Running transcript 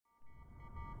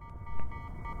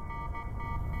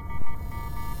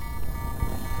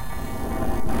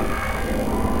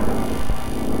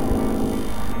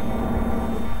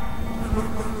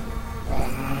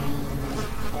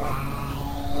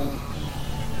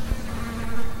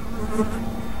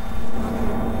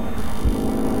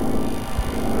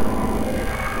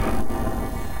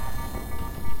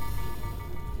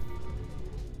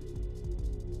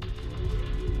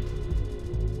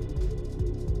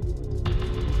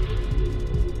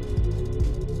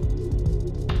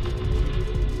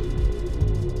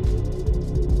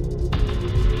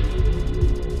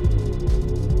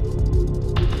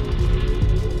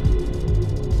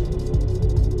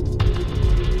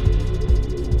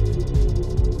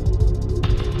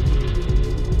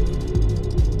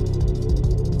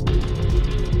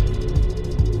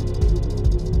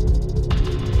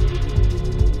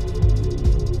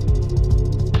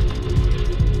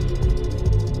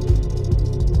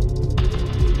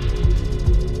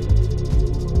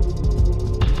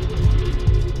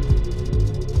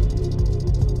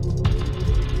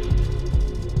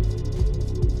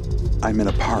I'm in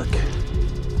a park,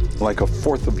 like a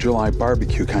 4th of July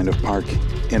barbecue kind of park,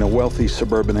 in a wealthy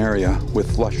suburban area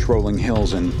with lush rolling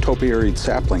hills and topiaried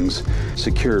saplings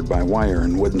secured by wire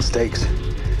and wooden stakes.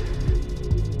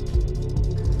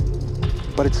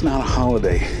 But it's not a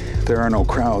holiday. There are no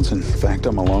crowds. In fact,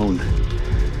 I'm alone.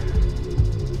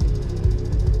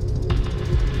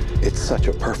 It's such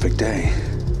a perfect day.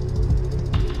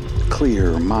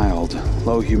 Clear, mild,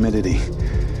 low humidity.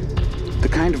 The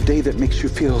kind of day that makes you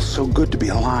feel so good to be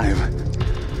alive.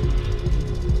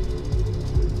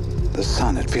 The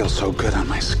sun, it feels so good on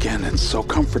my skin. It's so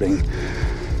comforting.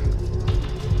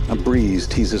 A breeze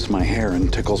teases my hair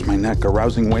and tickles my neck,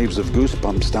 arousing waves of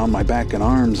goosebumps down my back and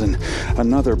arms, and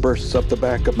another bursts up the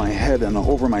back of my head and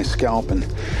over my scalp, and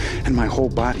my whole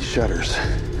body shudders.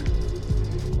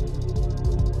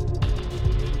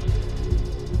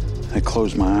 I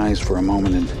close my eyes for a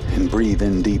moment and breathe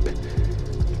in deep.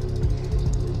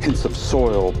 Hints of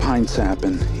soil, pine sap,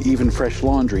 and even fresh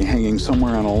laundry hanging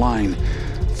somewhere on a line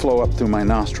flow up through my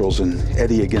nostrils and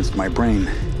eddy against my brain.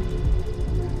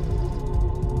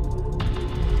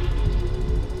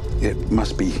 It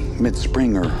must be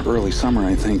mid-spring or early summer,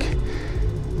 I think.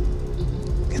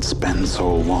 It's been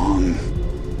so long.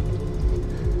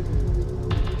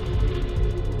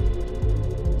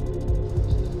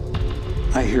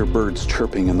 I hear birds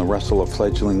chirping and the rustle of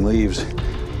fledgling leaves.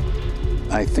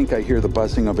 I think I hear the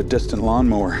buzzing of a distant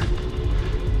lawnmower.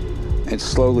 It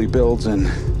slowly builds, and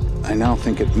I now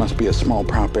think it must be a small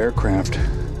prop aircraft.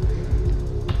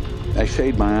 I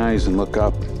shade my eyes and look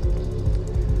up.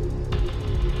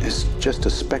 It's just a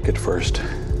speck at first.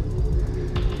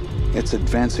 It's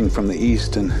advancing from the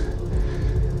east and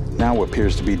now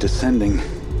appears to be descending.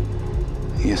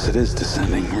 Yes, it is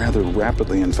descending, rather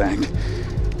rapidly, in fact.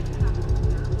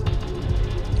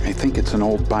 I think it's an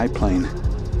old biplane.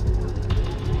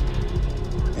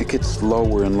 It gets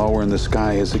lower and lower in the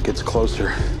sky as it gets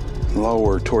closer,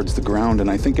 lower towards the ground, and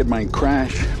I think it might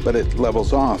crash, but it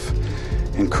levels off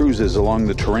and cruises along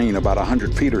the terrain about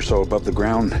 100 feet or so above the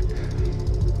ground.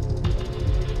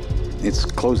 It's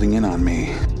closing in on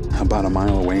me, about a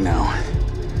mile away now.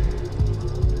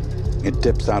 It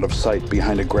dips out of sight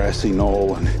behind a grassy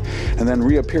knoll and then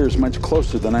reappears much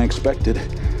closer than I expected.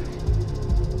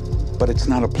 But it's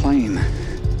not a plane.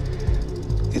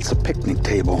 It's a picnic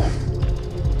table.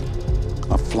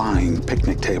 A flying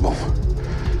picnic table.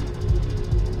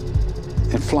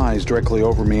 It flies directly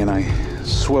over me, and I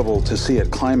swivel to see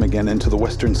it climb again into the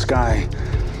western sky.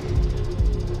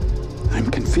 I'm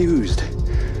confused.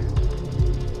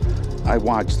 I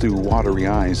watch through watery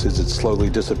eyes as it slowly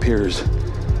disappears.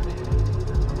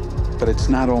 But it's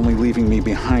not only leaving me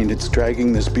behind, it's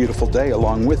dragging this beautiful day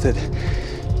along with it.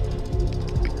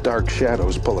 Dark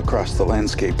shadows pull across the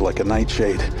landscape like a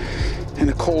nightshade, and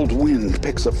a cold wind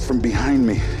picks up from behind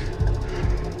me.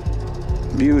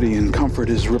 Beauty and comfort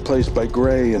is replaced by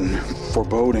gray and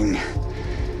foreboding,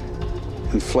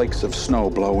 and flakes of snow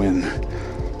blow in,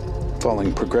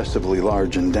 falling progressively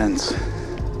large and dense.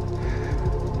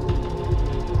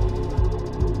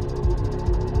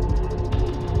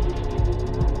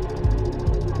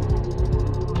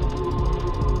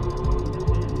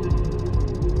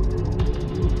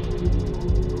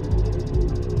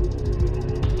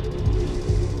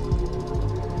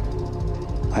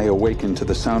 I awaken to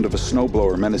the sound of a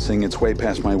snowblower menacing its way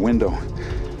past my window.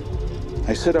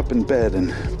 I sit up in bed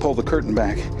and pull the curtain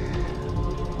back.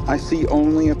 I see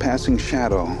only a passing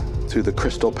shadow through the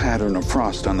crystal pattern of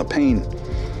frost on the pane.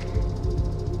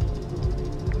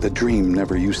 The dream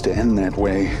never used to end that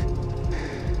way.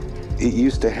 It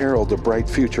used to herald a bright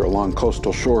future along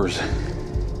coastal shores.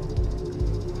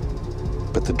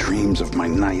 But the dreams of my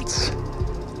nights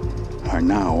are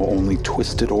now only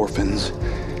twisted orphans.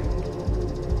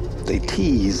 They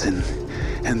tease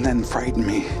and then frighten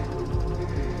me.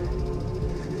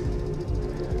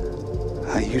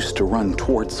 I used to run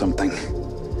towards something.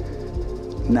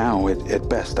 Now, at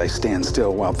best, I stand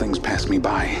still while things pass me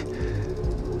by.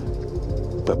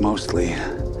 But mostly,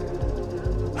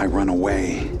 I run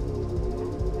away.